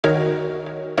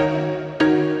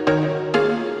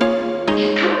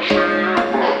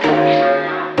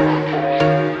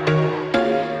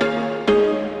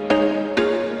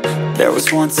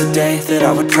once a day that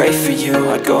I would pray for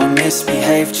you. I'd go and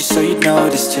misbehave just so you'd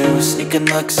notice too. Sneaking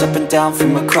looks up and down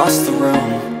from across the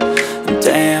room. And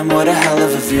damn, what a hell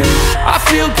of a view. I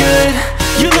feel good,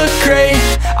 you look great,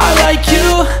 I like you,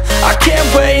 I can't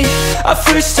wait. A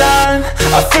first time,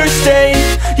 a first date,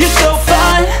 you're so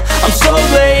fine, I'm so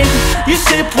late. You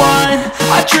sip wine,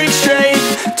 I drink straight.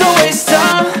 Don't waste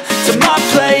time to my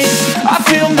place. I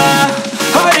feel my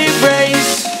heart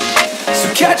erase.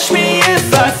 So catch me if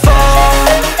I fall.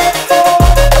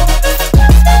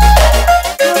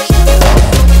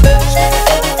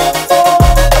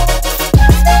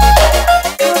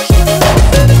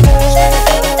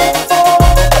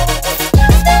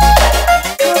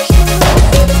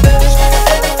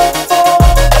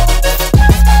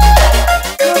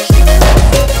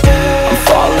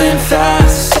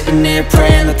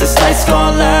 Praying that this night's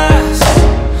gonna last.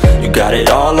 You got it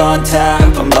all on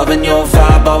tap, I'm loving your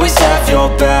vibe, always have your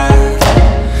back.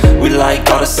 We like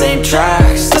all the same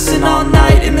tracks, listen all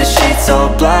night in the sheets all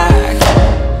black.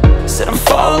 Said I'm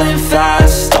falling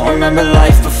fast, don't remember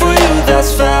life before you,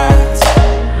 that's fact.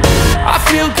 I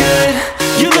feel good,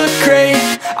 you look great,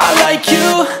 I like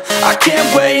you, I can't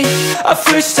wait. A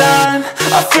first time,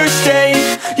 a first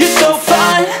date, you're so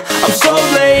fine, I'm so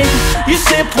late. You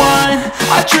sip wine,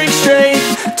 I drink straight.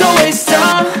 Don't waste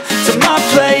time to my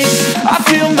place. I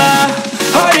feel my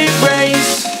heart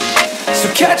erase. So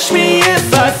catch me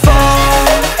if I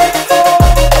fall.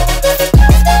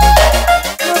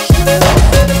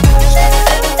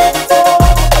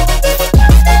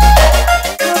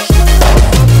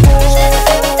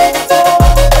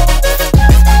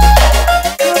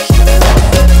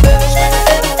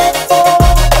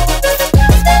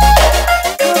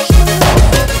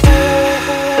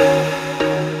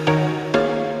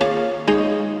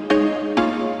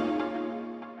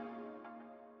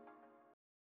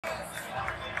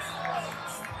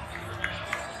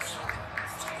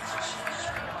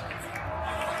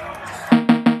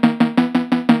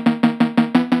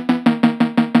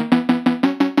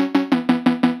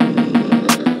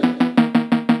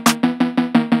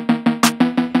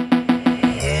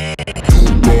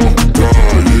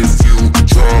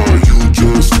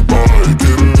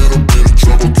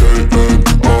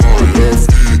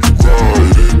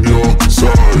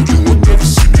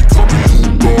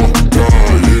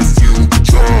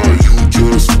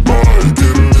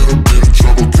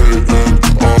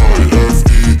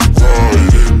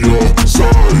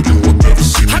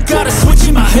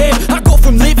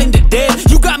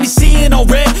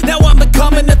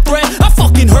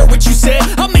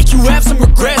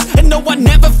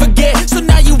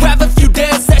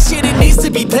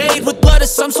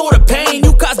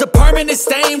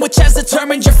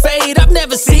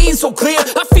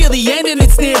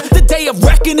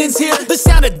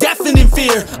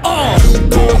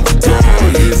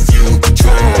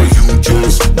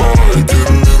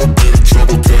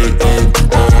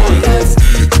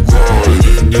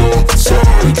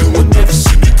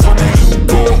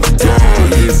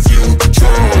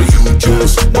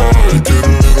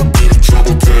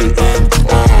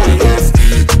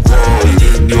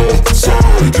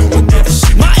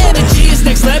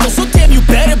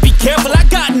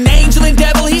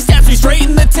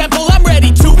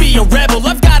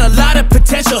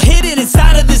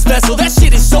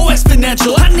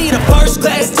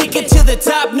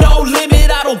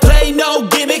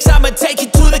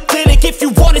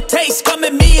 Come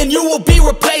at me and you will be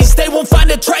replaced. They won't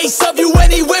find a trace of you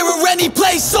anywhere or any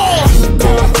place. Oh.